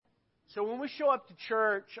So when we show up to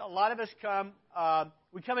church, a lot of us come,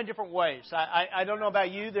 we come in different ways. I don't know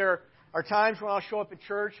about you. There are times when I'll show up at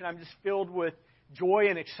church and I'm just filled with joy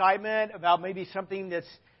and excitement about maybe something that's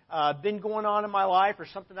been going on in my life or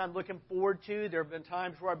something I'm looking forward to. There have been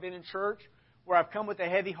times where I've been in church where I've come with a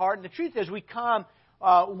heavy heart. And the truth is we come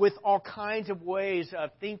with all kinds of ways of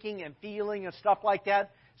thinking and feeling and stuff like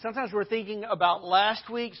that. Sometimes we're thinking about last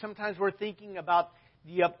week. Sometimes we're thinking about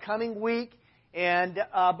the upcoming week.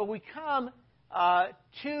 But we come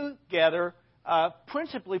together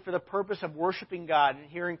principally for the purpose of worshiping God and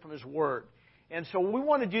hearing from His Word. And so what we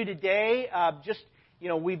want to do today,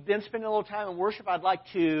 we've been spending a little time in worship. I'd like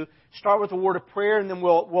to start with a word of prayer, and then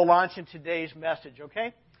we'll launch into today's message,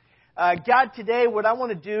 okay? God, today what I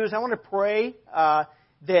want to do is I want to pray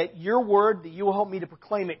that Your Word, that You will help me to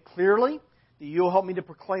proclaim it clearly, that You will help me to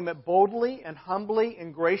proclaim it boldly and humbly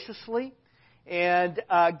and graciously. And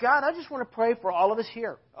God, I just want to pray for all of us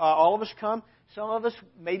here. All of us come. Some of us,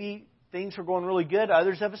 maybe things are going really good.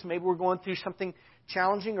 Others of us, maybe we're going through something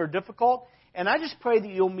challenging or difficult. And I just pray that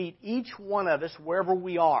You'll meet each one of us wherever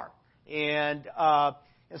we are. And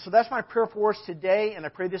so that's my prayer for us today. And I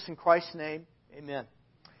pray this in Christ's name. Amen.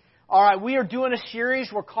 All right, we are doing a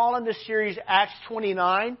series. We're calling this series Acts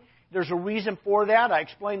 29. There's a reason for that. I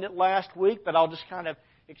explained it last week, but I'll just kind of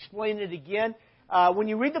explain it again. When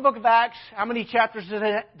you read the book of Acts, how many chapters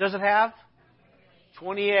does it have?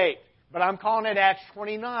 28. But I'm calling it Acts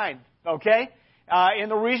 29, okay?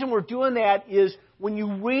 And the reason we're doing that is when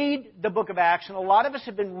you read the book of Acts, and a lot of us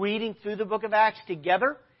have been reading through the book of Acts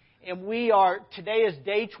together, and today is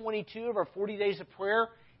day 22 of our 40 days of prayer.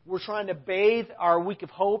 We're trying to bathe our week of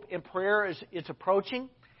hope in prayer as it's approaching.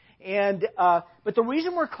 But the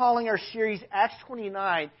reason we're calling our series Acts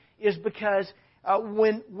 29 is because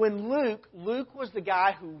when Luke was the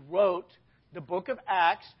guy who wrote the book of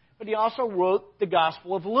Acts, but he also wrote the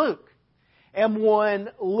Gospel of Luke. And when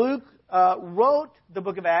Luke wrote the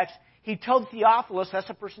book of Acts, he told Theophilus, that's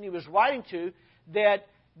the person he was writing to, that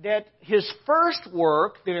his first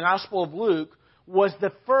work, the Gospel of Luke, was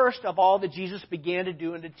the first of all that Jesus began to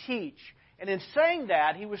do and to teach. And in saying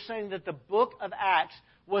that, he was saying that the book of Acts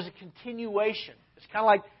was a continuation. It's kind of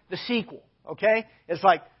like the sequel, okay? It's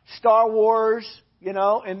like Star Wars,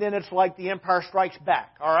 and then it's like The Empire Strikes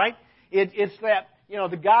Back, all right? It's that,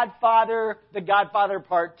 The Godfather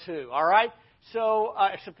Part 2, all right? So,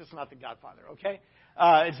 except it's not The Godfather, okay?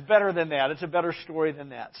 It's better than that. It's a better story than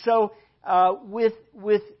that. So, with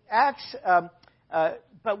Acts,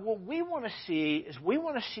 but what we want to see is we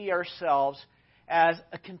want to see ourselves as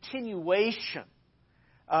a continuation.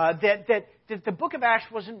 That the book of Acts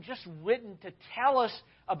wasn't just written to tell us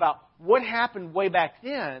about what happened way back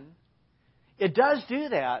then. It does do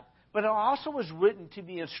that, but it also was written to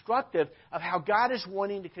be instructive of how God is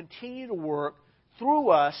wanting to continue to work through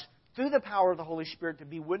us, through the power of the Holy Spirit, to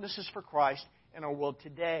be witnesses for Christ in our world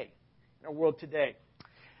today.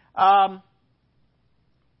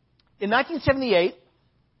 In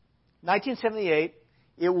 1978,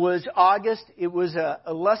 it was August. It was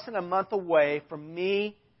less than a month away from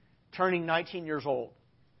me turning 19 years old.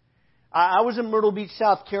 I was in Myrtle Beach,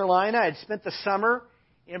 South Carolina. I had spent the summer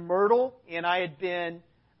in Myrtle, and I'd been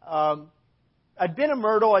in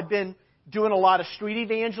Myrtle. I'd been doing a lot of street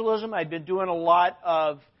evangelism. I'd been doing a lot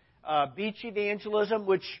of beach evangelism,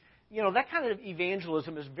 which, that kind of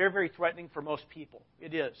evangelism is very, very threatening for most people.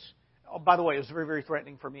 It is. Oh, by the way, it was very, very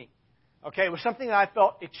threatening for me. Okay, it was something that I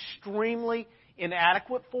felt extremely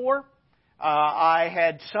inadequate for. I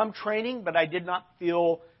had some training, but I did not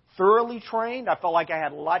feel thoroughly trained. I felt like I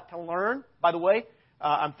had a lot to learn. By the way,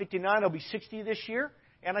 I'm 59. I'll be 60 this year,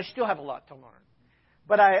 and I still have a lot to learn.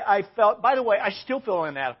 But I felt, by the way, I still feel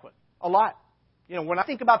inadequate. A lot. When I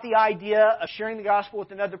think about the idea of sharing the gospel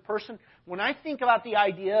with another person, when I think about the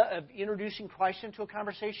idea of introducing Christ into a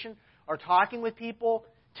conversation or talking with people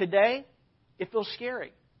today, it feels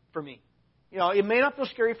scary for me. It may not feel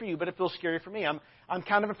scary for you, but it feels scary for me. I'm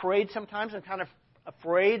kind of afraid sometimes. I'm kind of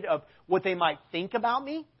afraid of what they might think about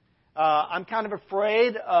me. I'm kind of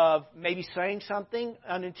afraid of maybe saying something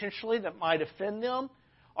unintentionally that might offend them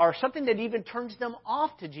or something that even turns them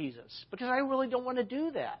off to Jesus, because I really don't want to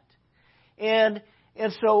do that. And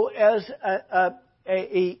so as a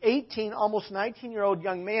 18, almost 19-year-old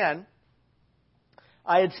young man,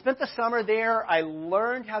 I had spent the summer there. I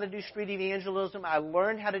learned how to do street evangelism. I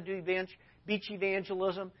learned how to do beach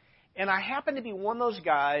evangelism. And I happened to be one of those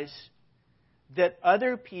guys that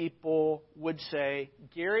other people would say,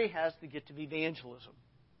 Gary has the gift of evangelism.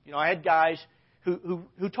 I had guys who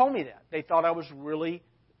told me that. They thought it was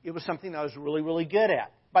something that I was really, really good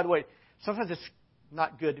at. By the way, sometimes it's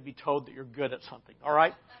not good to be told that you're good at something, all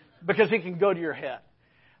right? Because it can go to your head.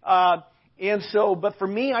 But for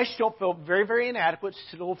me, I still felt very, very inadequate,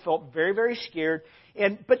 still felt very, very scared.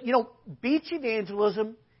 But beach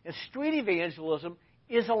evangelism and street evangelism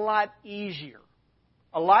is a lot easier.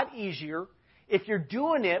 A lot easier if you're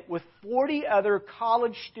doing it with 40 other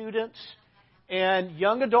college students and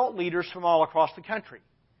young adult leaders from all across the country.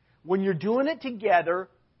 When you're doing it together,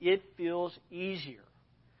 it feels easier.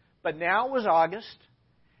 But now it was August.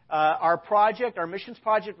 Our missions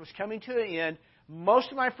project was coming to an end.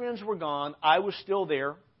 Most of my friends were gone. I was still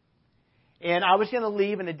there. And I was going to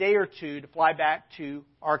leave in a day or two to fly back to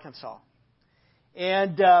Arkansas.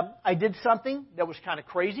 And I did something that was kind of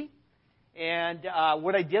crazy. And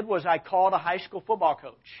what I did was I called a high school football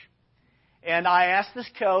coach. And I asked this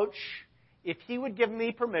coach if he would give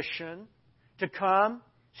me permission to come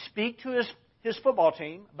speak to his football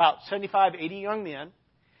team, about 75, 80 young men.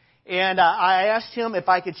 And I asked him if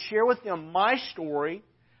I could share with them my story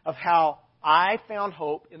of how I found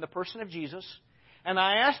hope in the person of Jesus. And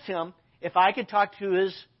I asked him if I could talk to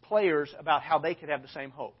his players about how they could have the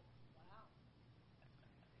same hope.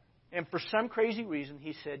 And for some crazy reason,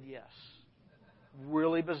 he said yes.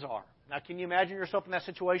 Really bizarre. Now, can you imagine yourself in that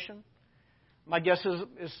situation? My guess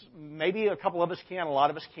is maybe a couple of us can, a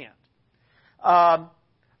lot of us can't.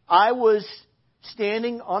 I was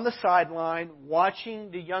standing on the sideline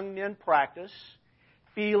watching the young men practice,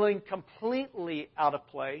 feeling completely out of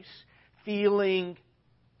place, feeling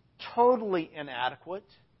totally inadequate,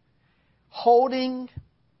 holding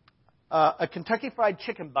a Kentucky Fried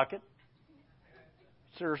Chicken bucket.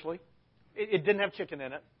 Seriously. It didn't have chicken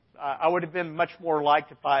in it. I would have been much more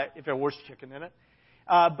liked if there was chicken in it.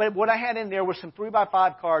 But what I had in there was some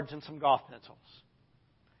 3x5 cards and some golf pencils.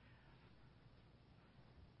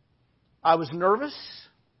 I was nervous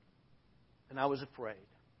and I was afraid.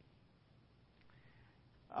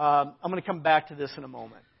 I'm going to come back to this in a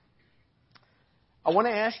moment. I want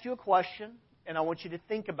to ask you a question, and I want you to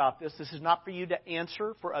think about this. This is not for you to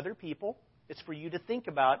answer for other people. It's for you to think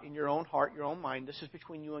about in your own heart, your own mind. This is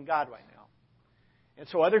between you and God right now. And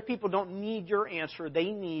so other people don't need your answer.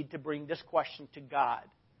 They need to bring this question to God.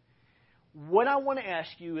 What I want to ask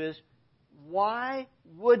you is, why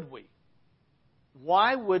would we?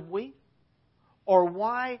 Why would we? Or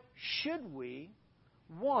why should we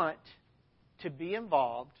want to be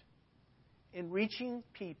involved in reaching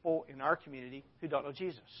people in our community who don't know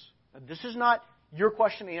Jesus? Now, this is not your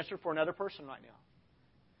question to answer for another person right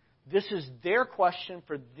now. This is their question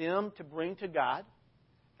for them to bring to God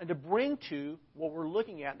and to bring to what we're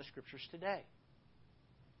looking at in the Scriptures today.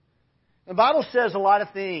 The Bible says a lot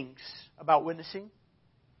of things about witnessing.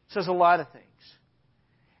 It says a lot of things.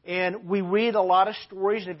 And we read a lot of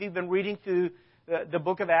stories. And if you've been reading through the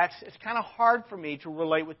book of Acts, it's kind of hard for me to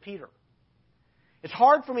relate with Peter. It's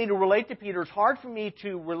hard for me to relate to Peter. It's hard for me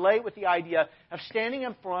to relate with the idea of standing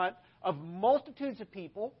in front of multitudes of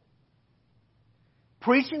people,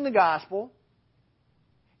 preaching the gospel,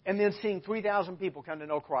 and then seeing 3,000 people come to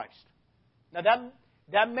know Christ. Now,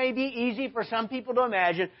 that may be easy for some people to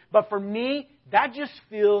imagine, but for me, that just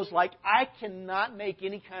feels like I cannot make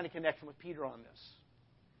any kind of connection with Peter on this.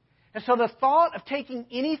 And so the thought of taking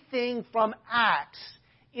anything from Acts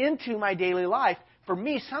into my daily life, for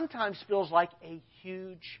me, sometimes feels like a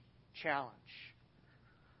huge challenge.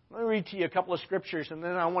 Let me read to you a couple of scriptures, and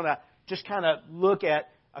then I want to just kind of look at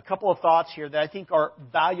a couple of thoughts here that I think are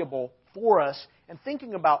valuable for us, and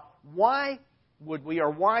thinking about why would we or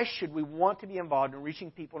why should we want to be involved in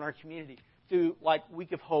reaching people in our community through like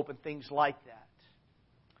Week of Hope and things like that.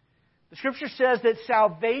 The Scripture says that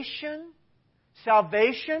salvation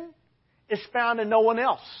is found in no one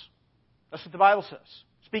else. That's what the Bible says,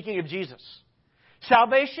 speaking of Jesus.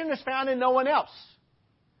 Salvation is found in no one else.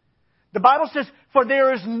 The Bible says, for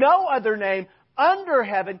there is no other name under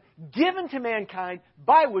heaven given to mankind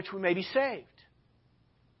by which we may be saved.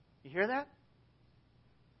 You hear that?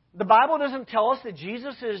 The Bible doesn't tell us that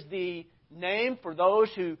Jesus is the name for those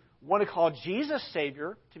who want to call Jesus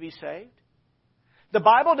Savior to be saved. The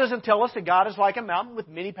Bible doesn't tell us that God is like a mountain with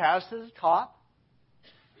many paths to the top,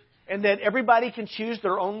 and that everybody can choose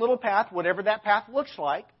their own little path, whatever that path looks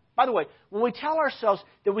like. By the way, when we tell ourselves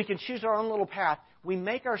that we can choose our own little path, we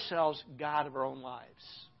make ourselves God of our own lives.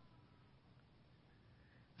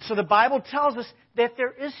 So the Bible tells us that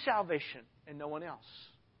there is salvation in no one else.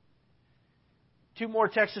 Two more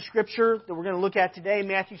texts of Scripture that we're going to look at today.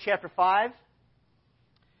 Matthew chapter 5.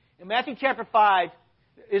 In Matthew chapter 5,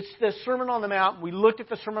 it's the Sermon on the Mount. We looked at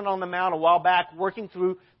the Sermon on the Mount a while back, working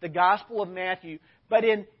through the Gospel of Matthew. But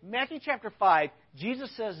in Matthew chapter 5,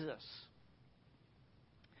 Jesus says this.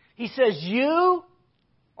 He says, you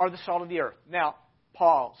are the salt of the earth. Now,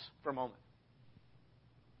 pause for a moment.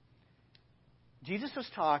 Jesus was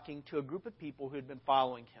talking to a group of people who had been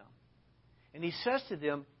following Him. And He says to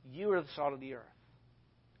them, you are the salt of the earth.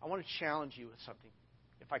 I want to challenge you with something,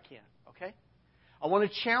 if I can, okay? I want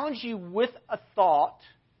to challenge you with a thought,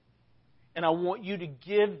 and I want you to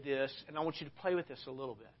give this, and I want you to play with this a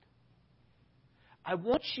little bit. I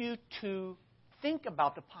want you to think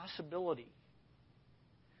about the possibility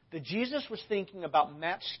that Jesus was thinking about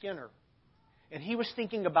Matt Skinner, and He was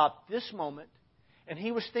thinking about this moment, and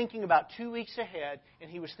He was thinking about 2 weeks ahead, and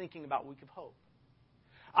He was thinking about Week of Hope.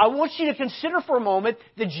 I want you to consider for a moment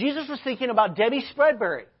that Jesus was thinking about Debbie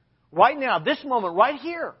Spreadberry right now, this moment, right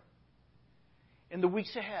here, in the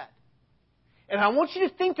weeks ahead. And I want you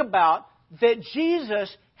to think about that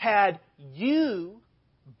Jesus had you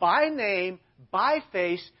by name, by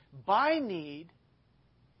face, by need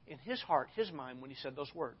in His heart, His mind when He said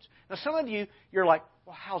those words. Now, some of you, you're like,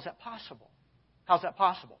 well, how's that possible? How's that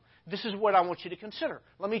possible? This is what I want you to consider.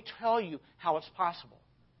 Let me tell you how it's possible.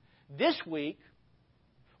 This week,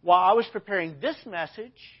 while I was preparing this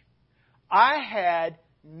message, I had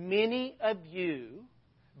many of you,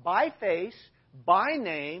 by face, by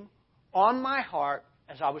name, on my heart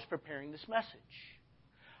as I was preparing this message.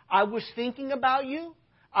 I was thinking about you.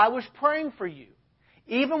 I was praying for you.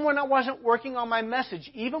 Even when I wasn't working on my message,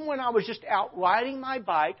 even when I was just out riding my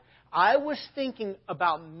bike, I was thinking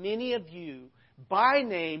about many of you by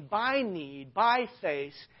name, by need, by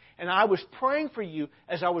face, and I was praying for you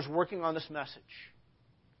as I was working on this message.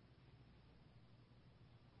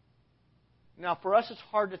 Now, for us, it's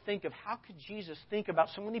hard to think of how could Jesus think about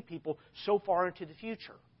so many people so far into the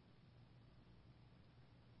future.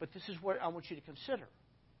 But this is what I want you to consider.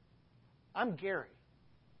 I'm Gary.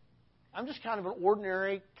 I'm just kind of an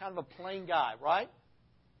ordinary, kind of a plain guy, right?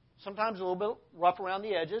 Sometimes a little bit rough around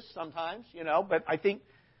the edges, sometimes, but I think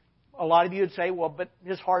a lot of you would say, well, but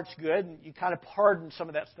his heart's good, and you kind of pardon some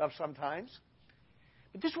of that stuff sometimes.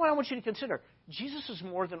 But this is what I want you to consider. Jesus is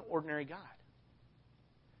more than an ordinary God.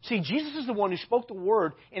 See, Jesus is the one who spoke the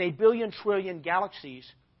word, and 1 billion trillion galaxies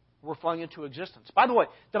were flung into existence. By the way,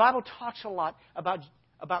 the Bible talks a lot about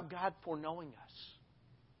God foreknowing us.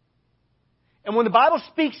 And when the Bible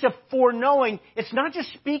speaks of foreknowing, it's not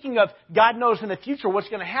just speaking of God knows in the future what's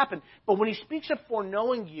going to happen, but when He speaks of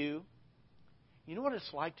foreknowing you, you know what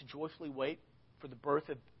it's like to joyfully wait for the birth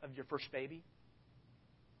of your first baby?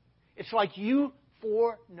 It's like you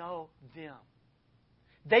foreknow them.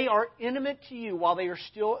 They are intimate to you while they are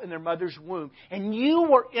still in their mother's womb. And you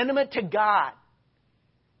were intimate to God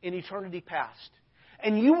in eternity past.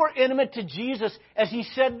 And you were intimate to Jesus as He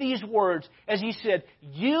said these words, as He said,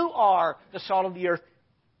 you are the salt of the earth.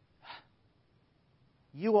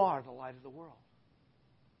 You are the light of the world.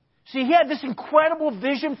 See, He had this incredible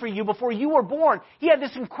vision for you before you were born. He had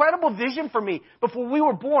this incredible vision for me before we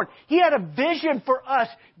were born. He had a vision for us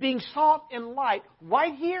being salt and light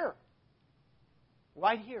right here.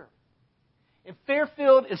 Right here. In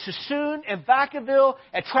Fairfield, in Sassoon, in Vacaville,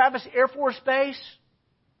 at Travis Air Force Base.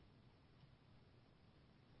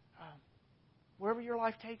 Wherever your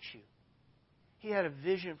life takes you. He had a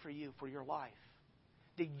vision for you, for your life.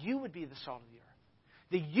 That you would be the salt of the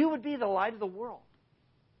earth. That you would be the light of the world.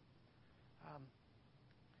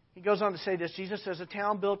 He goes on to say this. Jesus says, a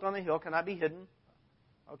town built on a hill cannot be hidden.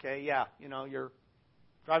 Okay, yeah, you're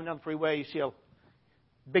driving down the freeway, you see a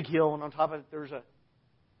big hill, and on top of it there's a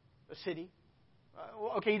city.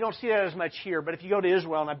 Okay, you don't see that as much here, but if you go to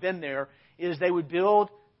Israel, and I've been there, is they would build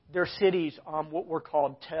their cities on what were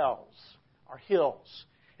called tells, or hills.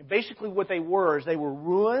 And basically what they were is they were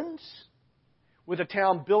ruins with a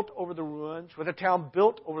town built over the ruins, with a town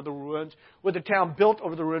built over the ruins, with a town built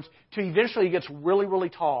over the ruins, till eventually it gets really, really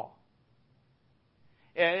tall.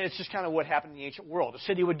 And it's just kind of what happened in the ancient world. A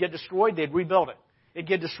city would get destroyed, they'd rebuild it. It'd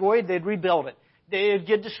get destroyed, they'd rebuild it. They'd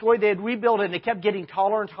get destroyed, they'd rebuild it, and they kept getting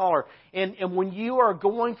taller and taller. And when you are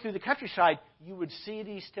going through the countryside, you would see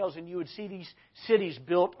these hills, and you would see these cities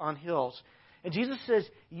built on hills. And Jesus says,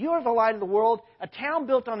 you are the light of the world. A town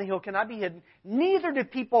built on a hill cannot be hidden. Neither do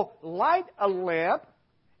people light a lamp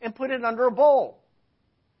and put it under a bowl.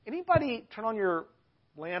 Anybody turn on your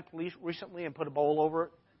lamp recently and put a bowl over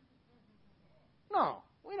it? No,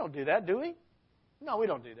 we don't do that, do we? No, we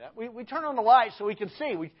don't do that. We turn on the light so we can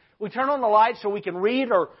see. We turn on the light so we can read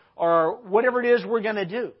or whatever it is we're going to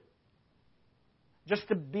do. Just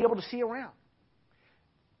to be able to see around.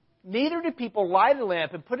 Neither do people light a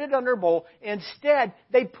lamp and put it under a bowl. Instead,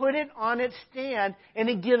 they put it on its stand, and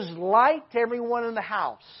it gives light to everyone in the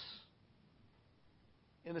house.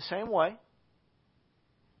 In the same way,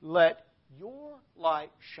 let your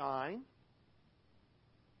light shine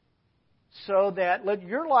let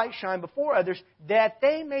your light shine before others, that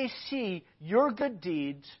they may see your good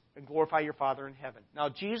deeds and glorify your Father in heaven. Now,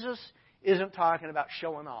 Jesus isn't talking about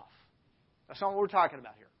showing off. That's not what we're talking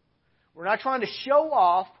about here. We're not trying to show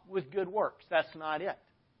off with good works. That's not it.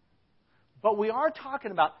 But we are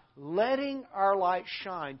talking about letting our light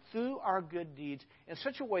shine through our good deeds in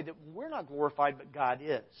such a way that we're not glorified, but God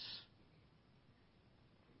is.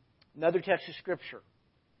 Another text of Scripture,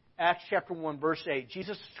 Acts chapter 1, verse 8.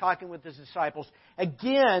 Jesus is talking with His disciples.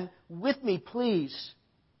 Again, with me, please.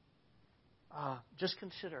 Just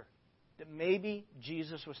consider that maybe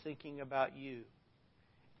Jesus was thinking about you,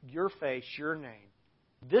 your face, your name,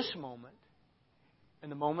 this moment,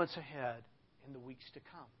 and the moments ahead, in the weeks to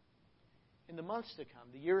come, in the months to come,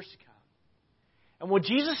 the years to come. And what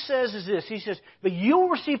Jesus says is this. He says, but you will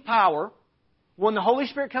receive power when the Holy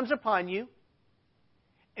Spirit comes upon you,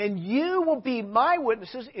 and you will be my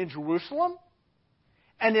witnesses in Jerusalem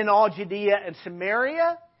and in all Judea and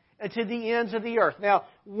Samaria and to the ends of the earth. Now,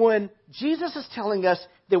 when Jesus is telling us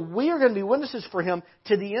that we are going to be witnesses for Him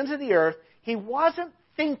to the ends of the earth, He wasn't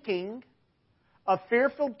thinking of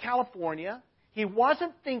Fairfield, California. He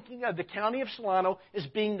wasn't thinking of the county of Solano as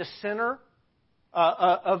being the center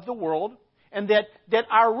of the world, and that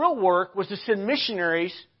our real work was to send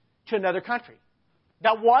missionaries to another country.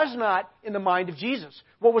 That was not in the mind of Jesus.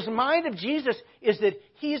 What was in the mind of Jesus is that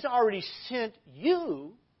He's already sent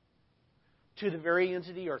you to the very ends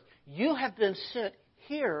of the earth. You have been sent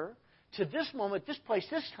here to this moment, this place,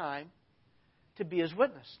 this time, to be His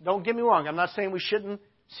witness. Don't get me wrong. I'm not saying we shouldn't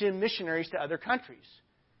send missionaries to other countries.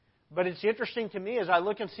 But it's interesting to me as I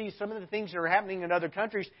look and see some of the things that are happening in other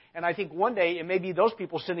countries, and I think one day it may be those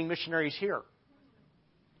people sending missionaries here.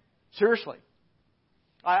 Seriously.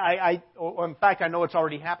 In fact, I know it's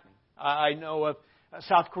already happening. I know of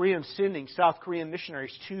South Koreans sending South Korean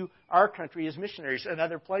missionaries to our country as missionaries and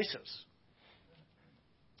other places.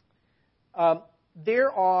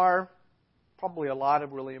 There are probably a lot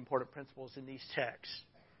of really important principles in these texts.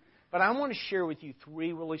 But I want to share with you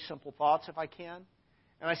three really simple thoughts if I can.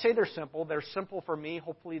 And I say they're simple. They're simple for me.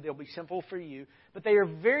 Hopefully they'll be simple for you. But they are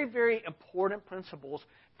very, very important principles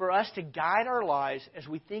for us to guide our lives as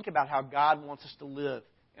we think about how God wants us to live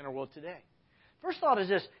in our world today. First thought is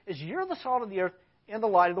this, is you're the salt of the earth and the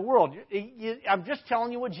light of the world. I'm just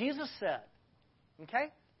telling you what Jesus said.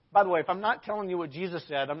 Okay? By the way, if I'm not telling you what Jesus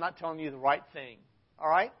said, I'm not telling you the right thing. All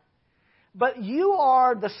right? But you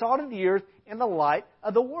are the salt of the earth and the light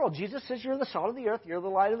of the world. Jesus says you're the salt of the earth, you're the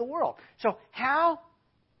light of the world. So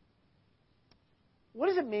what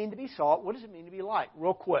does it mean to be salt? What does it mean to be light?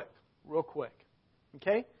 Real quick.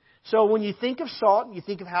 Okay? So when you think of salt and you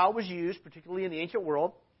think of how it was used, particularly in the ancient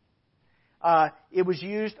world, it was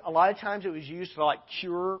used, a lot of times it was used to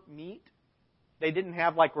cure meat. They didn't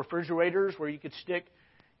have refrigerators where you could stick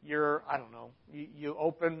your, you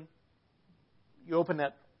open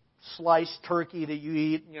that sliced turkey that you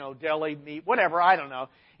eat, deli meat, whatever, I don't know.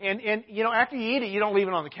 And after you eat it, you don't leave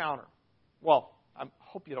it on the counter. Well, I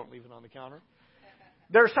hope you don't leave it on the counter.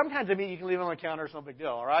 There are some kinds of meat you can leave on the counter. It's no big deal,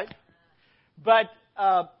 all right? But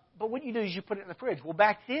what you do is you put it in the fridge. Well,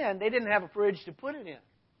 back then, they didn't have a fridge to put it in.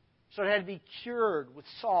 So it had to be cured with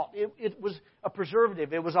salt. It was a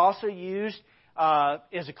preservative. It was also used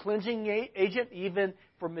as a cleansing agent, even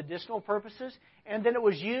for medicinal purposes. And then it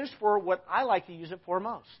was used for what I like to use it for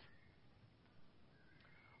most.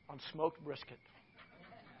 On smoked brisket.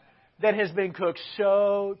 That has been cooked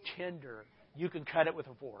so tender, you can cut it with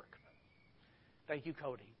a fork. Thank you,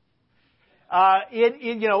 Cody.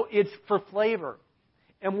 It's for flavor.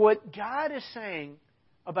 And what God is saying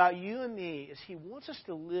about you and me is He wants us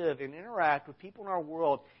to live and interact with people in our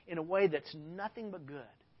world in a way that's nothing but good.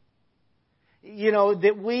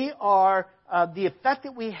 That we are, the effect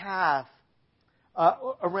that we have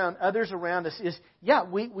around others around us is,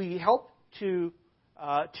 we help to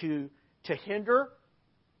hinder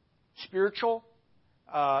spiritual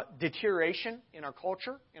deterioration in our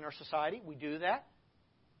culture, in our society. We do that.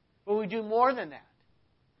 But we do more than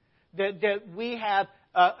that. That we have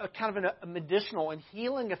a kind of a medicinal and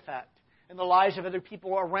healing effect in the lives of other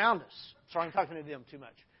people around us. Sorry, I'm talking to them too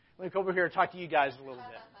much. Let me come over here and talk to you guys a little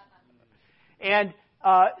bit. And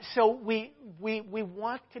so we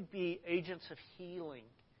want to be agents of healing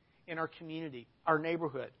in our community, our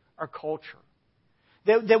neighborhood, our culture.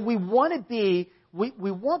 That we want to be,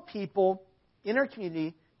 we want people in our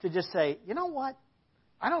community to just say, you know what?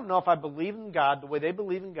 I don't know if I believe in God the way they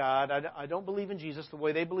believe in God. I don't believe in Jesus the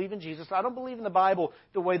way they believe in Jesus. I don't believe in the Bible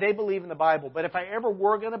the way they believe in the Bible. But if I ever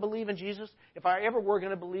were going to believe in Jesus, if I ever were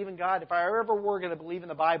going to believe in God, if I ever were going to believe in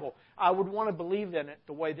the Bible, I would want to believe in it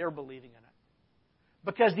the way they're believing in it.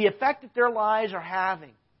 Because the effect that their lives are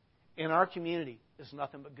having in our community is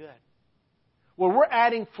nothing but good. Where we're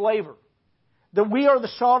adding flavor, That we are the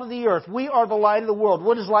salt of the earth. We are the light of the world.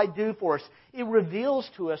 What does light do for us? It reveals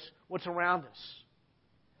to us what's around us.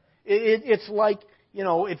 It's like,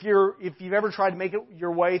 if you've ever tried to make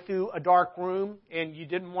your way through a dark room and you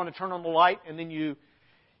didn't want to turn on the light, and then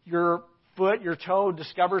your foot, your toe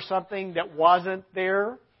discovers something that wasn't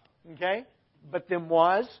there, okay, but then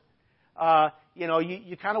was.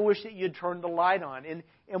 You kind of wish that you'd turned the light on.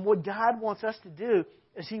 And what God wants us to do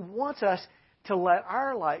is He wants us to let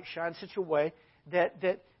our light shine in such a way that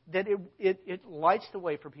it lights the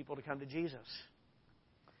way for people to come to Jesus.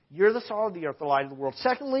 You're the salt of the earth, the light of the world.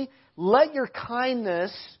 Secondly, let your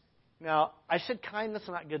kindness... Now, I said kindness,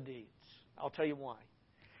 not good deeds. I'll tell you why.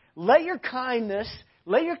 Let your kindness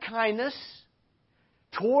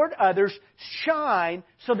toward others shine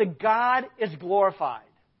so that God is glorified.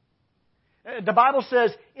 The Bible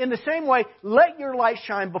says, in the same way, let your light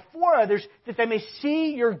shine before others that they may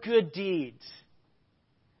see your good deeds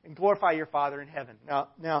and glorify your Father in heaven.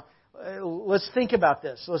 Now, let's think about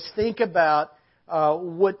this. Let's think about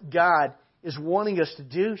what God is wanting us to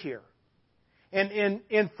do here. And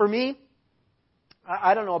for me,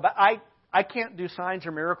 I don't know, but I can't do signs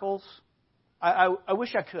or miracles. I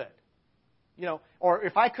wish I could. Or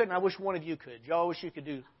if I couldn't, I wish one of you could. Joe, I wish you could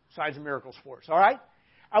do signs and miracles for us. All right?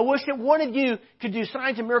 I wish that one of you could do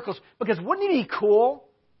signs and miracles, because wouldn't it be cool?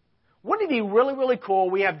 Wouldn't it be really, really cool?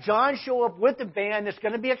 We have John show up with the band. That's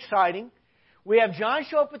going to be exciting. We have John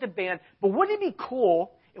show up with the band. But wouldn't it be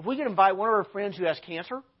cool if we could invite one of our friends who has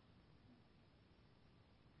cancer?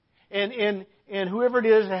 And whoever it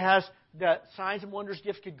is that has the signs and wonders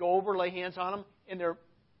gift could go over, lay hands on them, and they're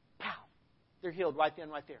healed right then,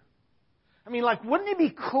 right there. I mean, wouldn't it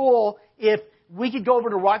be cool if we could go over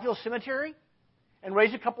to Rockville Cemetery and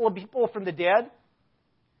raise a couple of people from the dead?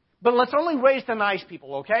 But let's only raise the nice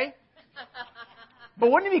people, okay?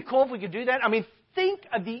 But wouldn't it be cool if we could do that? I mean, think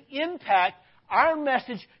of the impact our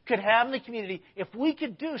message could have in the community if we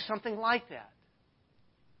could do something like that.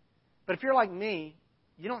 But if you're like me,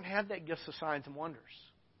 you don't have that gift of signs and wonders.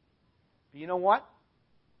 But you know what?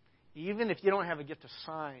 Even if you don't have a gift of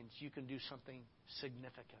signs, you can do something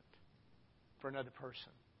significant for another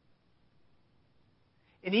person.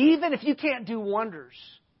 And even if you can't do wonders,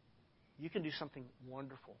 you can do something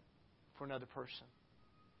wonderful for another person.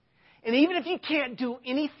 And even if you can't do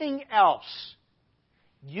anything else,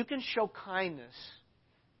 you can show kindness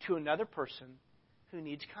to another person who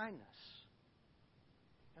needs kindness.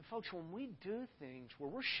 And folks, when we do things where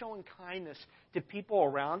we're showing kindness to people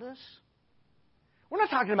around us, we're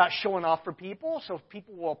not talking about showing off for people so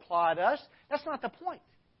people will applaud us. That's not the point.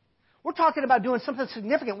 We're talking about doing something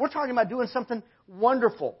significant. We're talking about doing something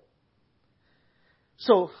wonderful.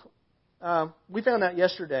 So, we found out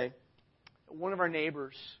yesterday, one of our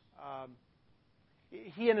neighbors,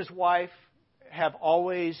 he and his wife have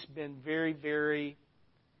always been very, very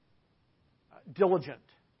diligent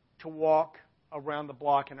to walk around the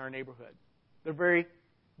block in our neighborhood. They've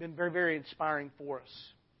been very, very inspiring for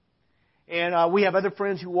us. And we have other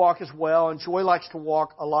friends who walk as well, and Joy likes to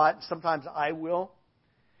walk a lot. Sometimes I will.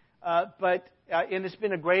 And it's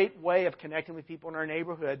been a great way of connecting with people in our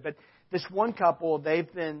neighborhood. But this one couple,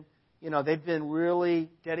 they've been really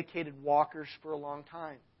dedicated walkers for a long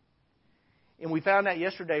time. And we found out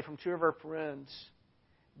yesterday from two of our friends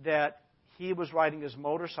that he was riding his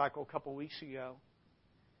motorcycle a couple weeks ago,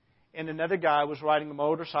 and another guy was riding a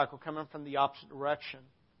motorcycle coming from the opposite direction.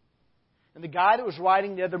 And the guy that was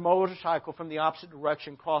riding the other motorcycle from the opposite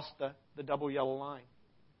direction crossed the double yellow line.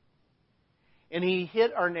 And he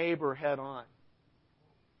hit our neighbor head on.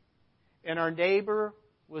 And our neighbor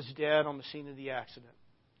was dead on the scene of the accident.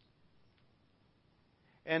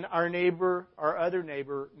 And our other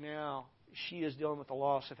neighbor now, she is dealing with the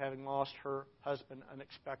loss of having lost her husband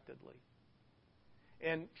unexpectedly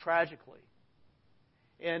and tragically.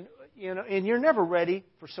 And you're never ready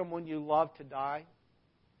for someone you love to die.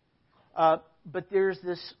 But there's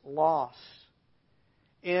this loss.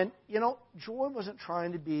 And, Joy wasn't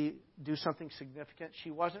trying to do something significant.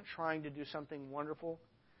 She wasn't trying to do something wonderful.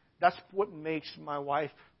 That's what makes my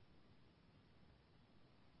wife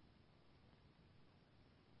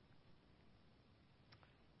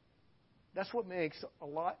That's what makes a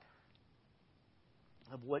lot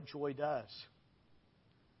of what Joy does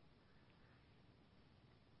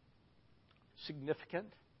significant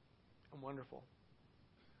and wonderful.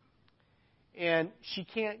 And she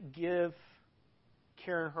can't give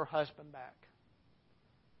Karen her husband back.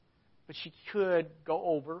 But she could go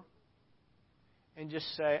over and just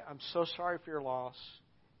say, I'm so sorry for your loss,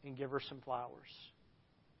 and give her some flowers.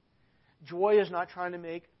 Joy is not trying to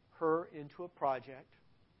make her into a project.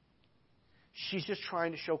 She's just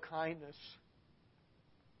trying to show kindness.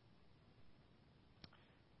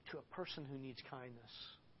 to a person who needs kindness.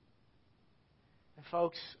 And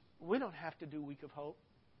folks, we don't have to do Week of Hope.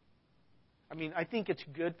 I mean, I think it's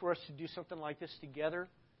good for us to do something like this together.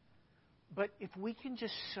 But if we can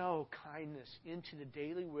just sow kindness into the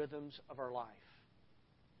daily rhythms of our life,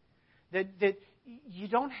 that you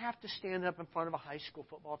don't have to stand up in front of a high school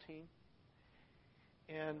football team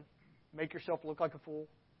and make yourself look like a fool.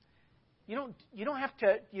 You don't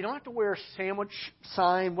have to wear a sandwich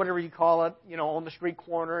sign, whatever you call it, on the street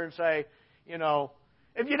corner and say,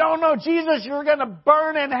 if you don't know Jesus, you're going to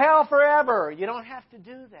burn in hell forever. You don't have to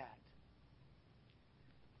do that.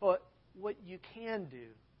 But what you can do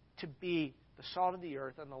to be the salt of the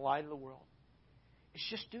earth and the light of the world is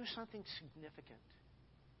just do something significant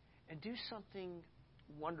and do something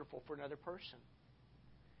wonderful for another person.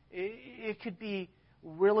 It could be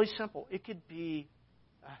really simple. It could be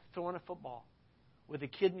throwing a football with a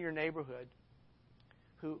kid in your neighborhood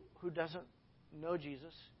who doesn't know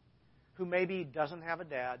Jesus, who maybe doesn't have a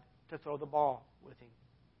dad to throw the ball with him.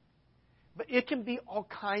 But it can be all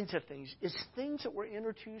kinds of things. It's things that we're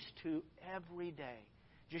introduced to every day.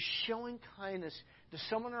 Just showing kindness to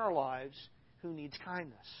someone in our lives who needs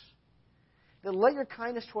kindness. Then let your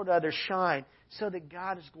kindness toward others shine so that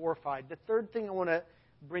God is glorified. The third thing I want to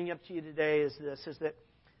bring up to you today is this, is that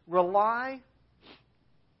rely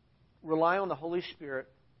on the Holy Spirit,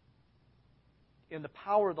 in the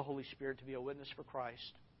power of the Holy Spirit to be a witness for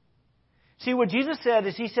Christ. See, what Jesus said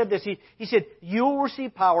is, He said this, He said, you will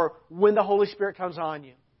receive power when the Holy Spirit comes on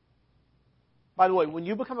you. By the way, when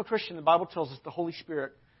you become a Christian, the Bible tells us the Holy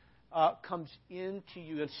Spirit comes into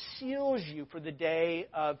you and seals you for the day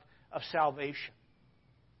of salvation.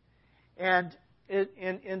 And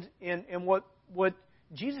what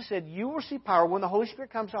Jesus said, you will receive power when the Holy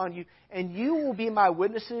Spirit comes on you, and you will be my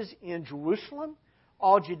witnesses in Jerusalem,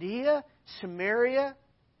 all Judea, Samaria,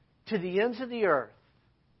 to the ends of the earth.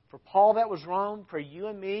 For Paul, that was Rome. For you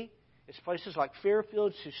and me, it's places like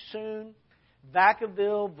Fairfield, Suisun,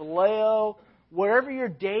 Vacaville, Vallejo, wherever your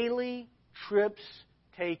daily trips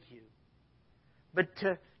take you. But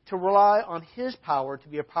to rely on His power to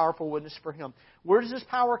be a powerful witness for Him. Where does this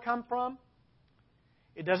power come from?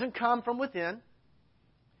 It doesn't come from within.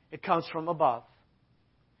 It comes from above.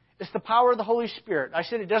 It's the power of the Holy Spirit. I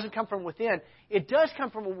said it doesn't come from within. It does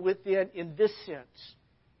come from within in this sense.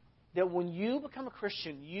 That when you become a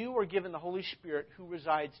Christian, you are given the Holy Spirit who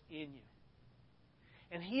resides in you.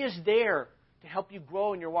 And He is there to help you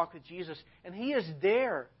grow in your walk with Jesus. And He is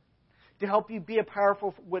there to help you be a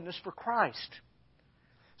powerful witness for Christ.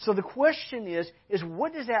 So the question is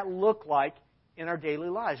what does that look like in our daily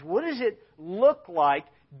lives? What does it look like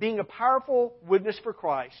being a powerful witness for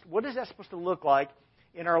Christ? What is that supposed to look like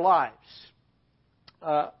in our lives?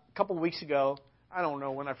 A couple of weeks ago, I don't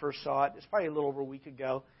know when I first saw it. It's probably a little over a week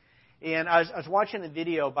ago. And I was watching a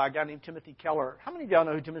video by a guy named Timothy Keller. How many of y'all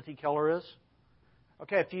know who Timothy Keller is?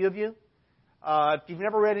 Okay, a few of you. If you've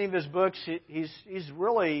never read any of his books, he's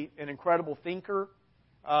really an incredible thinker,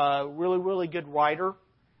 really, really good writer.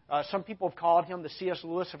 Some people have called him the C.S.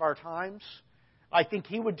 Lewis of our times. I think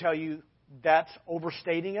he would tell you that's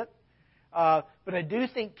overstating it. But I do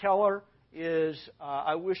think Keller is,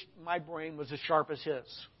 I wish my brain was as sharp as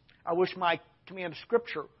his. I wish my command of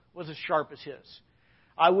Scripture was as sharp as his.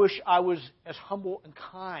 I wish I was as humble and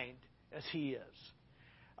kind as he is.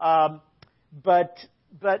 But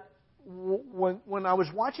when I was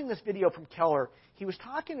watching this video from Keller, he was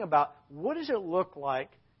talking about what does it look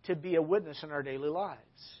like to be a witness in our daily lives.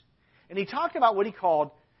 And he talked about what he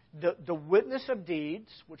called the witness of deeds,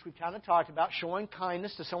 which we kind of talked about, showing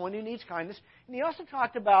kindness to someone who needs kindness. And he also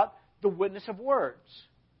talked about the witness of words.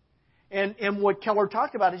 And what Keller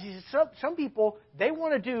talked about is he said some people, they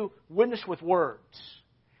want to do witness with words.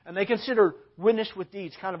 And they consider witness with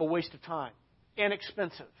deeds kind of a waste of time and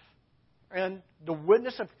expensive. And the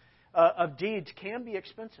witness of deeds can be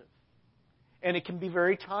expensive. And it can be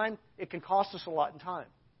it can cost us a lot in time.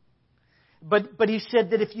 But he said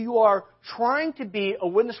that if you are trying to be a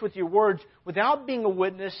witness with your words without being a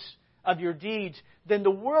witness of your deeds, then the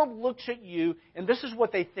world looks at you and this is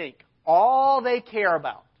what they think. All they care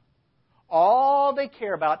about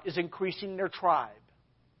is increasing their tribe.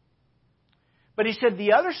 But he said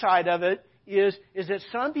the other side of it is that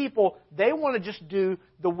some people, they want to just do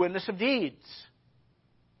the witness of deeds.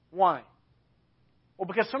 Why? Well,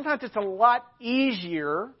 because sometimes it's a lot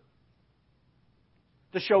easier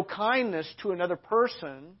to show kindness to another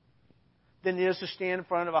person than it is to stand in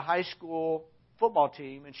front of a high school football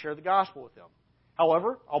team and share the gospel with them.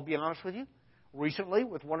 However, I'll be honest with you, recently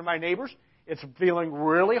with one of my neighbors, it's feeling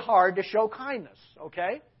really hard to show kindness,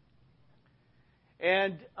 okay?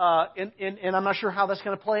 And I'm not sure how that's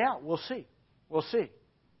going to play out. We'll see.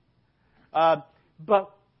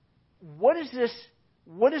 But what does this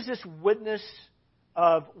witness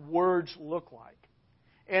of words look like?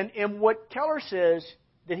 And what Keller says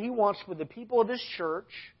that he wants for the people of his church,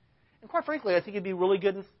 and quite frankly, I think it'd be really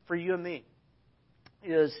good for you and me,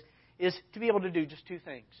 is to be able to do just two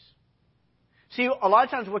things. See, a lot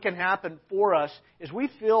of times what can happen for us is we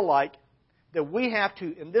feel like that we have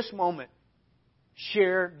to, in this moment,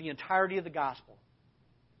 share the entirety of the gospel.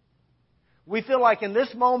 We feel like in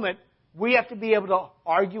this moment, we have to be able to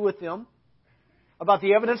argue with them about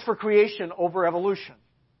the evidence for creation over evolution.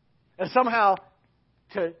 And somehow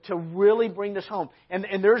to really bring this home. And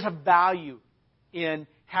there's a value in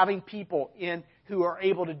having people who are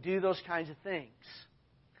able to do those kinds of things.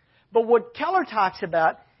 But what Keller talks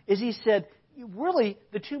about is he said, really,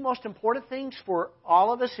 the two most important things for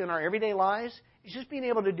all of us in our everyday lives is just being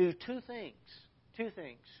able to do two things. Two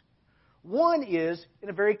things. One is, in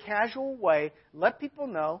a very casual way, let people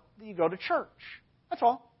know that you go to church. That's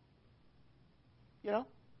all. You know?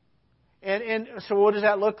 And so what does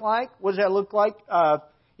that look like? What does that look like?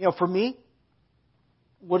 For me,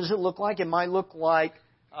 what does it look like? It might look like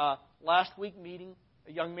last week meeting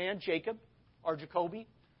a young man, Jacob, or Jacoby,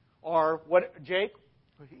 or Jake,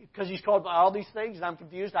 because he's called by all these things, and I'm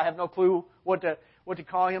confused. I have no clue what to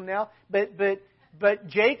call him now. But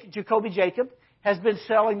Jacoby Jacob, has been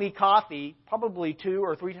selling me coffee probably 2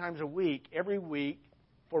 or 3 times a week, every week,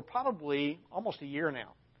 for probably almost a year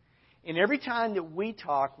now. And every time that we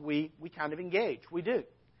talk, we kind of engage. We do.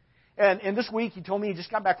 And this week, he told me he just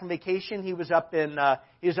got back from vacation. He was up in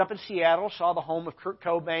Seattle, saw the home of Kurt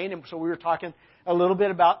Cobain, and so we were talking a little bit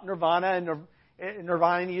about Nirvana and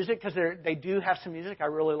Nirvana music, because they do have some music I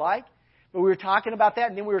really like. But we were talking about that,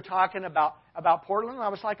 and then we were talking about Portland. And I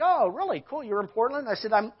was like, "Oh, really? Cool. You're in Portland?" I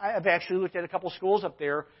said, "I've actually looked at a couple schools up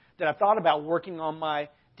there that I've thought about working on my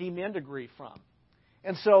DMin degree from."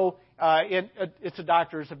 And so it's a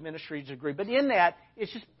doctor's of ministry degree. But in that, it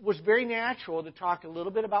just was very natural to talk a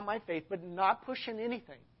little bit about my faith, but not pushing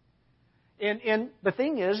anything. And the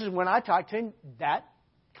thing is when I talk to him, that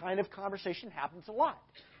kind of conversation happens a lot.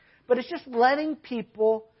 But it's just letting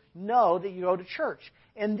people know that you go to church.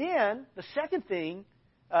 And then the second thing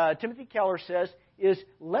Timothy Keller says is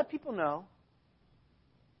let people know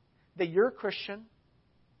that you're a Christian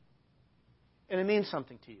and it means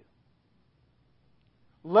something to you.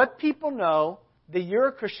 Let people know that you're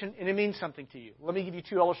a Christian and it means something to you. Let me give you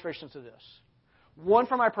 2 illustrations of this. One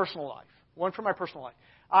from my personal life.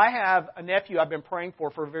 I have a nephew I've been praying for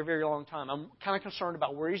a very, very long time. I'm kind of concerned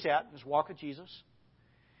about where he's at in his walk with Jesus.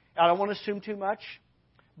 I don't want to assume too much.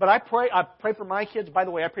 But I pray for my kids. By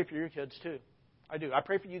the way, I pray for your kids too. I do. I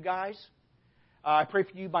pray for you guys. I pray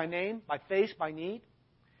for you by name, by face, by need.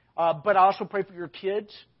 But I also pray for your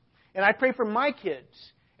kids. And I pray for my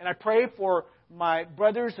kids. And I pray for my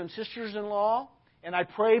brothers and sisters-in-law. And I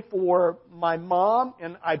pray for my mom.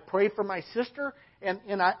 And I pray for my sister.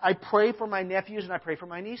 And I pray for my nephews and I pray for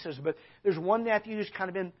my nieces. But there's one nephew who's kind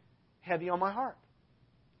of been heavy on my heart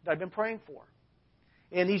that I've been praying for.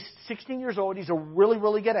 And he's 16 years old. He's a really,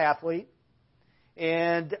 really good athlete.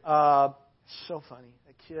 And so funny.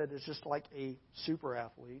 That kid is just like a super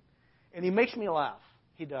athlete. And he makes me laugh.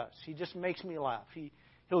 He does. He just makes me laugh.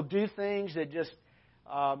 He'll do things that just...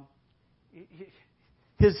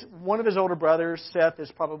 one of his older brothers, Seth,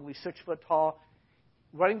 is probably 6 foot tall.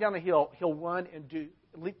 Running down the hill, he'll run and do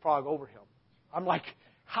leapfrog over him. I'm like,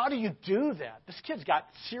 how do you do that? This kid's got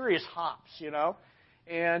serious hops, you know.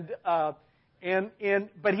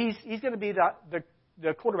 But he's going to be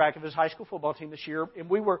the quarterback of his high school football team this year. And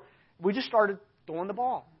we just started throwing the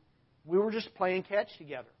ball. We were just playing catch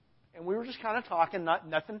together, and we were just kind of talking,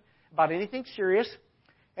 nothing about anything serious.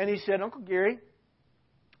 And he said, "Uncle Gary,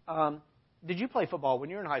 did you play football when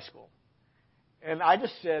you were in high school?" And I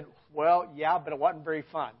just said, "Well, yeah, but it wasn't very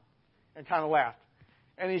fun," and kind of laughed.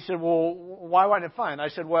 And he said, "Well, why wasn't it fun?" I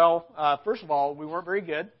said, "Well, first of all, we weren't very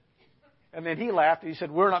good." And then he laughed, and he said,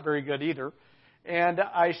 "We're not very good either." And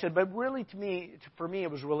I said, "But really, for me, it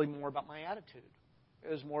was really more about my attitude. It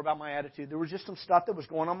was more about my attitude. There was just some stuff that was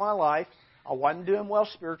going on in my life. I wasn't doing well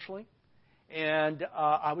spiritually, and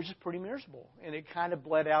I was just pretty miserable. And it kind of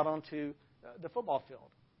bled out onto the football field.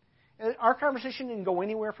 And our conversation didn't go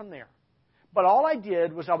anywhere from there. But all I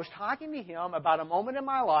did was I was talking to him about a moment in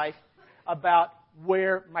my life about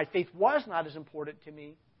where my faith was not as important to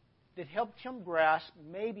me, that helped him grasp,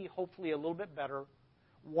 maybe, hopefully, a little bit better,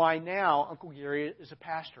 why now Uncle Gary is a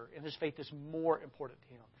pastor and his faith is more important to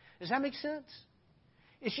him. Does that make sense?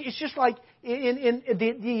 It's just like in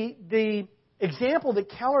the example that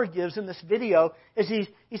Keller gives in this video is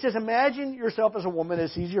he says, imagine yourself as a woman.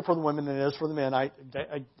 It's easier for the women than it is for the men. I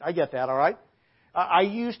get that, all right? I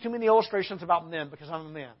use too many illustrations about men because I'm a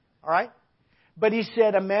man. All right? But he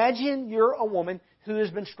said, imagine you're a woman who has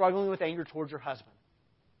been struggling with anger towards your husband.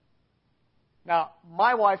 Now,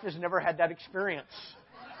 my wife has never had that experience.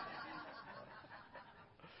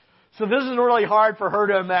 So this is really hard for her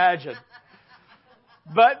to imagine.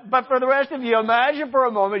 But for the rest of you, imagine for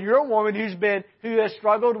a moment you're a woman who has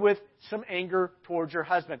struggled with some anger towards your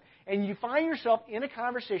husband. And you find yourself in a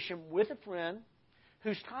conversation with a friend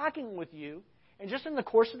who's talking with you. And just in the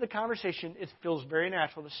course of the conversation, it feels very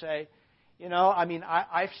natural to say,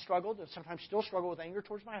 I've struggled and sometimes still struggle with anger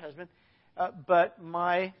towards my husband. But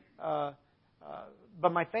my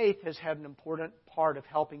faith has had an important part of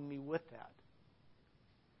helping me with that.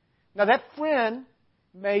 Now, that friend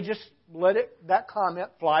may just let that comment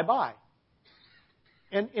fly by.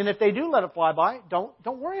 And if they do let it fly by, don't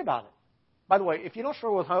worry about it. By the way, if you don't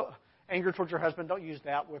struggle with anger towards your husband, don't use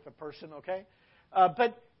that with a person, okay?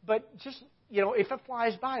 But just, if it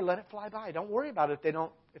flies by, let it fly by. Don't worry about it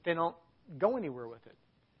if they don't go anywhere with it.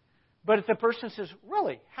 But if the person says,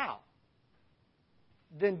 really, how?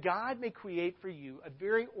 Then God may create for you a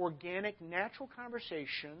very organic, natural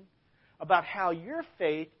conversation about how your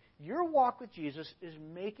faith, your walk with Jesus, is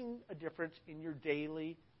making a difference in your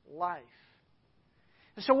daily life.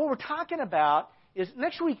 And so what we're talking about is,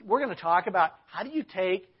 next week we're going to talk about how do you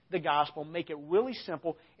take the gospel, make it really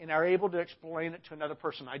simple, and are able to explain it to another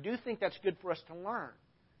person. I do think that's good for us to learn.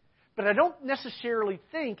 But I don't necessarily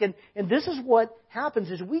think, and this is what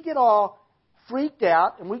happens, is we get all freaked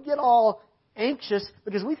out and we get all anxious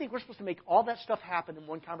because we think we're supposed to make all that stuff happen in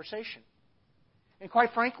one conversation. And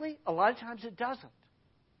quite frankly, a lot of times it doesn't.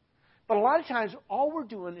 But a lot of times all we're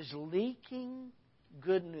doing is leaking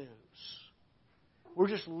good news. We're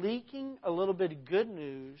just leaking a little bit of good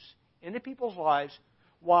news into people's lives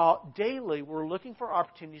while daily we're looking for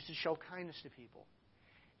opportunities to show kindness to people.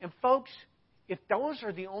 And folks, if those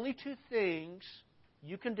are the only two things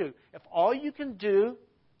you can do, if all you can do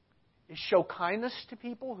is show kindness to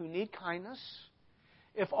people who need kindness,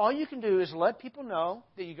 if all you can do is let people know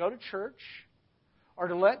that you go to church, or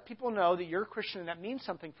to let people know that you're a Christian and that means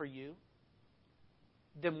something for you,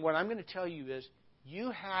 then what I'm going to tell you is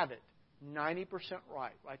you have it 90%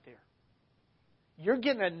 right there. You're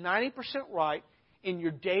getting it 90% right in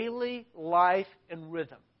your daily life and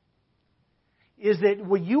rhythm. Is that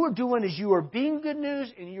what you are doing is you are being good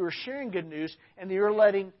news and you are sharing good news and you're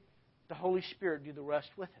letting the Holy Spirit do the rest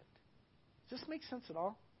with it. Does this make sense at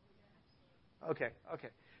all? Okay.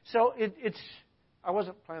 So I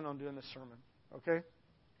wasn't planning on doing this sermon, okay?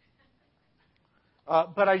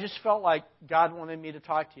 But I just felt like God wanted me to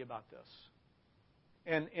talk to you about this.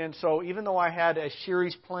 And so even though I had a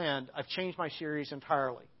series planned, I've changed my series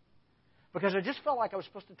entirely. Because I just felt like I was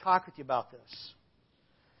supposed to talk with you about this.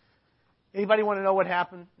 Anybody want to know what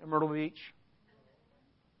happened in Myrtle Beach?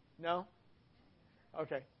 No?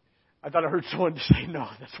 Okay. I thought I heard someone say no,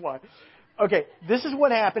 that's why. Okay, this is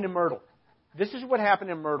what happened in Myrtle. This is what happened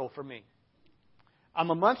in Myrtle for me. I'm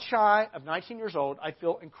a month shy of 19 years old. I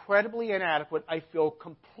feel incredibly inadequate. I feel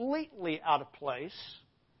completely out of place.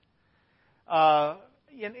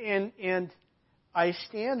 And I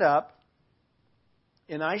stand up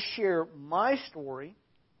and I share my story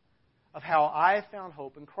of how I have found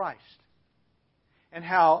hope in Christ. And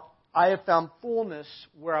how I have found fullness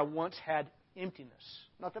where I once had emptiness.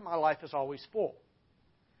 Not that my life is always full.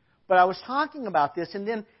 But I was talking about this, and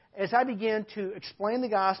then as I began to explain the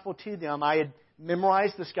gospel to them, I had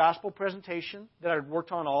memorized this gospel presentation that I'd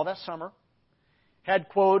worked on all that summer. Had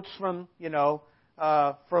quotes from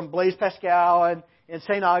Blaise Pascal and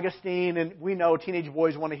St. Augustine, and we know teenage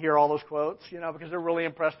boys want to hear all those quotes, because they're really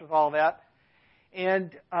impressed with all that.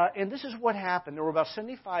 And this is what happened. There were about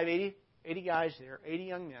 75, 80 guys there, 80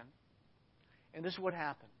 young men. And this is what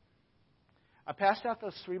happened. I passed out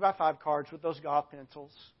those 3x5 cards with those golf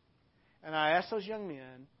pencils, and I asked those young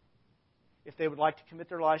men if they would like to commit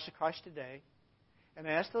their lives to Christ today. And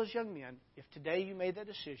I asked those young men, if today you made that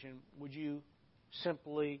decision, would you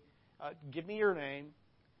simply give me your name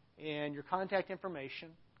and your contact information?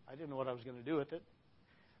 I didn't know what I was going to do with it.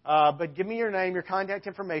 But give me your name, your contact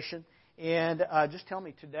information, and just tell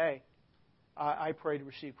me today I pray to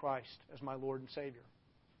receive Christ as my Lord and Savior.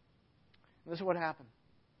 And this is what happened.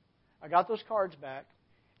 I got those cards back,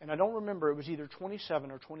 and I don't remember, it was either 27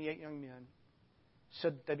 or 28 young men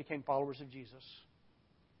said that they became followers of Jesus.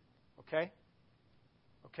 Okay?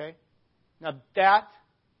 Now that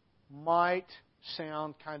might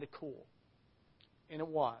sound kind of cool. And it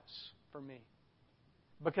was for me.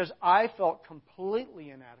 Because I felt completely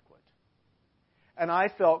inadequate. And I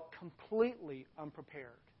felt completely unprepared.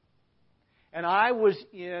 And I was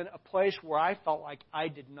in a place where I felt like I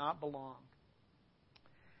did not belong.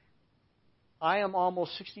 I am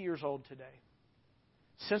almost 60 years old today.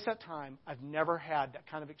 Since that time, I've never had that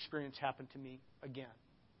kind of experience happen to me again.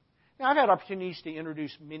 Now, I've had opportunities to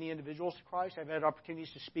introduce many individuals to Christ. I've had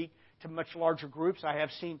opportunities to speak to much larger groups. I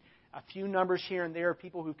have seen a few numbers here and there of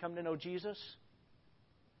people who've come to know Jesus.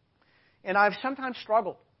 And I've sometimes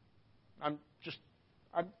struggled. I'm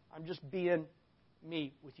just being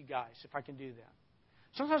me with you guys, if I can do that.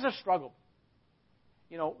 Sometimes I've struggled.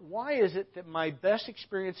 Why is it that my best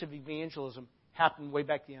experience of evangelism happened way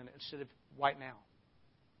back then instead of right now?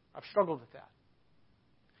 I've struggled with that.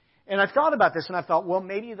 And I've thought about this, and I thought, well,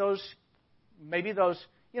 maybe those,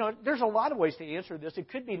 there's a lot of ways to answer this. It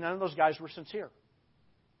could be none of those guys were sincere.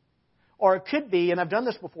 Or it could be, and I've done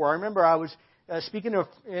this before. I remember I was speaking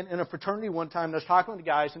in a fraternity one time, and I was talking to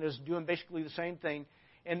guys, and I was doing basically the same thing.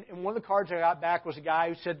 And one of the cards I got back was a guy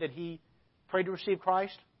who said that he prayed to receive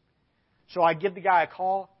Christ. So I give the guy a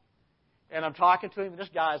call, and I'm talking to him, and this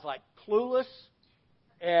guy is like clueless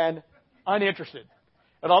and uninterested.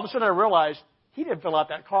 And all of a sudden I realized he didn't fill out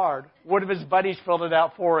that card. One of his buddies filled it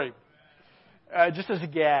out for him, just as a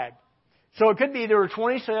gag. So it could be there were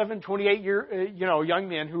 27, 28 young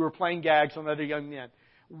men who were playing gags on other young men.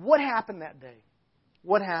 What happened that day?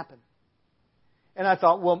 What happened? And I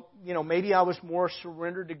thought, well, maybe I was more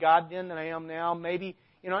surrendered to God then than I am now. Maybe,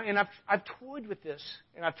 and I've toyed with this,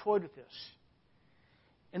 and I've toyed with this.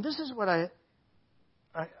 And this is what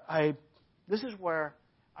this is where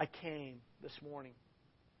I came this morning,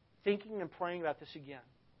 thinking and praying about this again.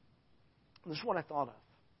 This is what I thought of.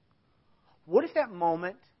 What if that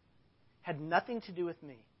moment had nothing to do with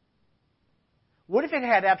me? What if it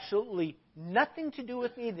had absolutely nothing to do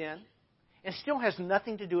with me then and still has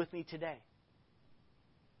nothing to do with me today?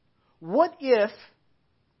 What if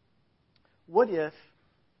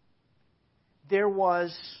there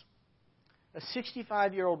was a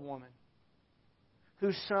 65-year-old woman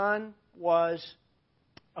whose son was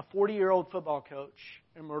a 40-year-old football coach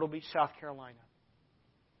in Myrtle Beach, South Carolina?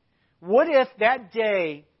 What if that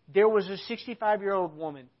day there was a 65-year-old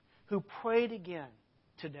woman who prayed again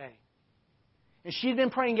today? And she'd been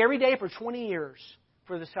praying every day for 20 years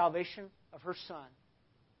for the salvation of her son.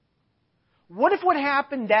 What if what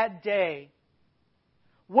happened that day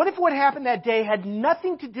had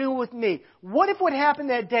nothing to do with me? What if what happened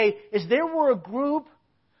that day is there were a group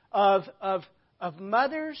of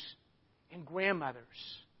mothers and grandmothers?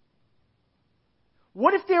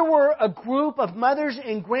 What if there were a group of mothers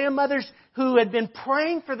and grandmothers who had been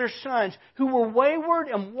praying for their sons, who were wayward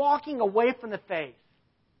and walking away from the faith?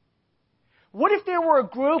 What if there were a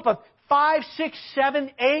group of 5, 6,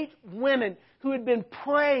 7, 8 women who had been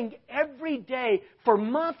praying every day for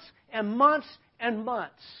months and months and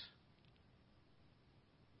months?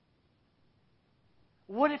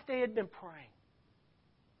 What if they had been praying?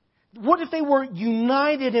 What if they were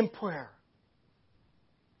united in prayer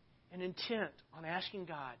and intent on asking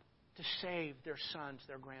God to save their sons,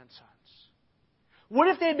 their grandsons? What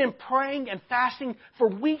if they had been praying and fasting for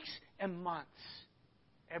weeks and months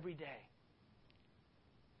every day?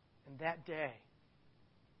 And that day,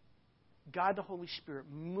 God the Holy Spirit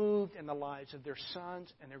moved in the lives of their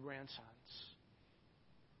sons and their grandsons.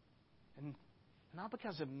 And not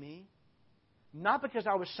because of me, not because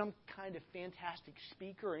I was some kind of fantastic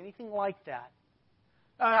speaker or anything like that.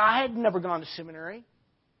 I had never gone to seminary.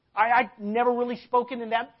 I'd never really spoken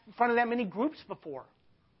in front of that many groups before.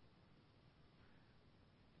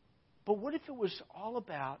 But what if it was all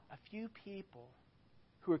about a few people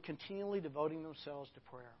who are continually devoting themselves to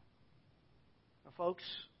prayer? Now, folks,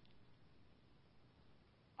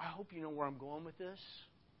 I hope you know where I'm going with this,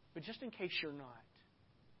 but just in case you're not.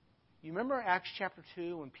 You remember Acts chapter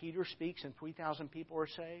 2 when Peter speaks and 3,000 people are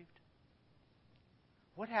saved?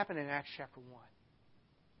 What happened in Acts chapter 1?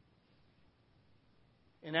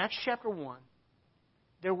 In Acts chapter 1,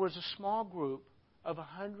 there was a small group of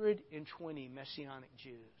 120 Messianic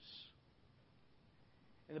Jews.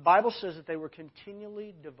 And the Bible says that they were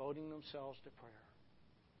continually devoting themselves to prayer.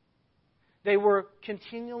 They were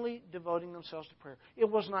continually devoting themselves to prayer. It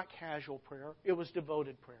was not casual prayer. It was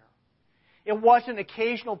devoted prayer. It wasn't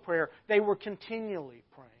occasional prayer. They were continually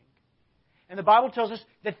praying. And the Bible tells us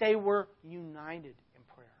that they were united in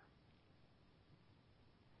prayer.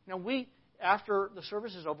 Now, after the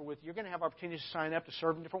service is over with, you're going to have opportunities to sign up to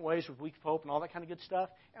serve in different ways with Week of Hope and all that kind of good stuff.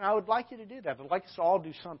 And I would like you to do that. I'd like us to all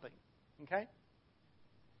do something. Okay?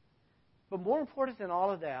 But more important than all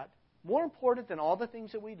of that, more important than all the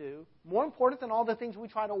things that we do, more important than all the things we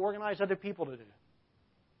try to organize other people to do,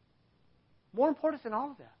 more important than all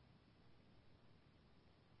of that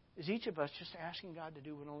is each of us just asking God to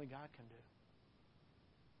do what only God can do.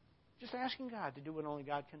 Just asking God to do what only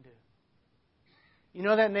God can do. You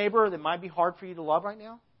know that neighbor that might be hard for you to love right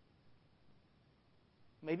now?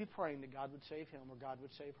 Maybe praying that God would save him or God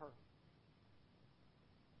would save her.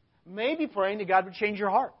 Maybe praying that God would change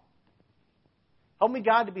your heart. Help me,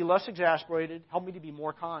 God, to be less exasperated. Help me to be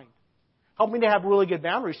more kind. Help me to have really good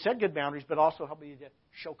boundaries, set good boundaries, but also help me to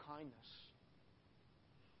show kindness.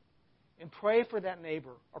 And pray for that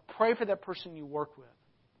neighbor or pray for that person you work with.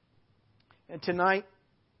 And tonight,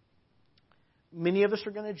 many of us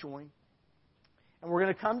are going to join. And we're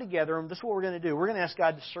going to come together, and this is what we're going to do. We're going to ask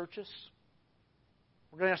God to search us.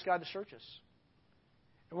 We're going to ask God to search us.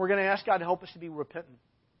 And we're going to ask God to help us to be repentant.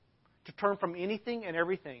 To turn from anything and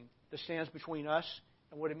everything that stands between us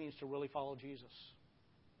and what it means to really follow Jesus.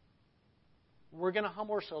 We're going to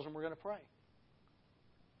humble ourselves and we're going to pray.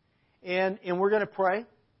 And we're going to pray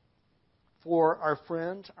for our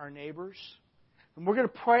friends, our neighbors. And we're going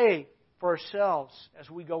to pray for ourselves as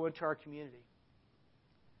we go into our community.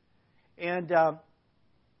 And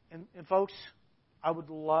folks, I would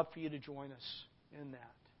love for you to join us in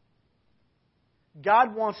that.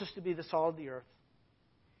 God wants us to be the salt of the earth.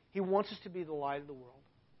 He wants us to be the light of the world.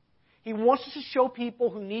 He wants us to show people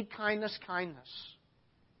who need kindness, kindness.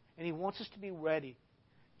 And He wants us to be ready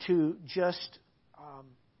to just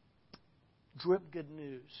drip good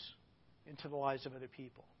news into the lives of other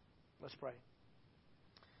people. Let's pray.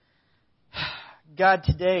 God,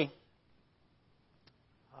 today,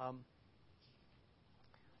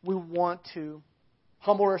 we want to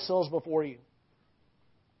humble ourselves before You.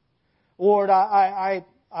 Lord, I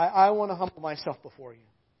want to humble myself before You.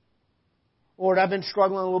 Lord, I've been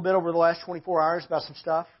struggling a little bit over the last 24 hours about some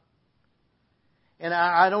stuff. And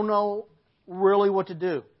I don't know really what to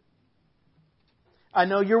do. I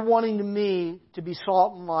know You're wanting me to be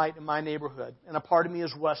salt and light in my neighborhood. And a part of me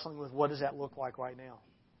is wrestling with what does that look like right now.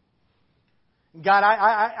 God,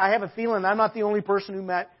 I have a feeling I'm not the only person who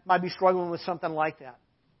might be struggling with something like that.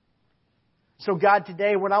 So God,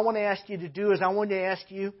 today what I want to ask You to do is I want to ask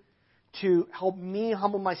You to help me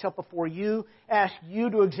humble myself before You, ask You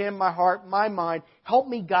to examine my heart, my mind. Help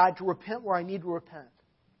me, God, to repent where I need to repent.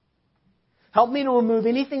 Help me to remove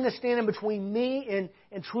anything that's standing between me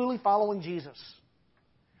and truly following Jesus.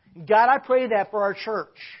 God, I pray that for our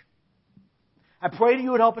church. I pray that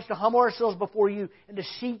You would help us to humble ourselves before You and to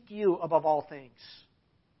seek You above all things.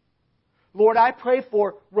 Lord, I pray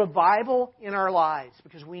for revival in our lives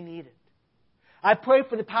because we need it. I pray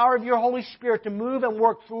for the power of Your Holy Spirit to move and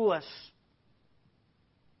work through us.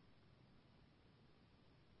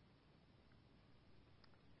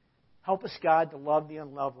 Help us, God, to love the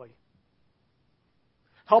unlovely.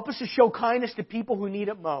 Help us to show kindness to people who need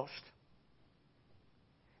it most.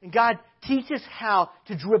 And God, teach us how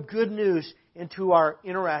to drip good news into our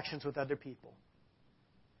interactions with other people.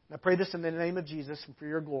 And I pray this in the name of Jesus and for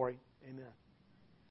Your glory. Amen.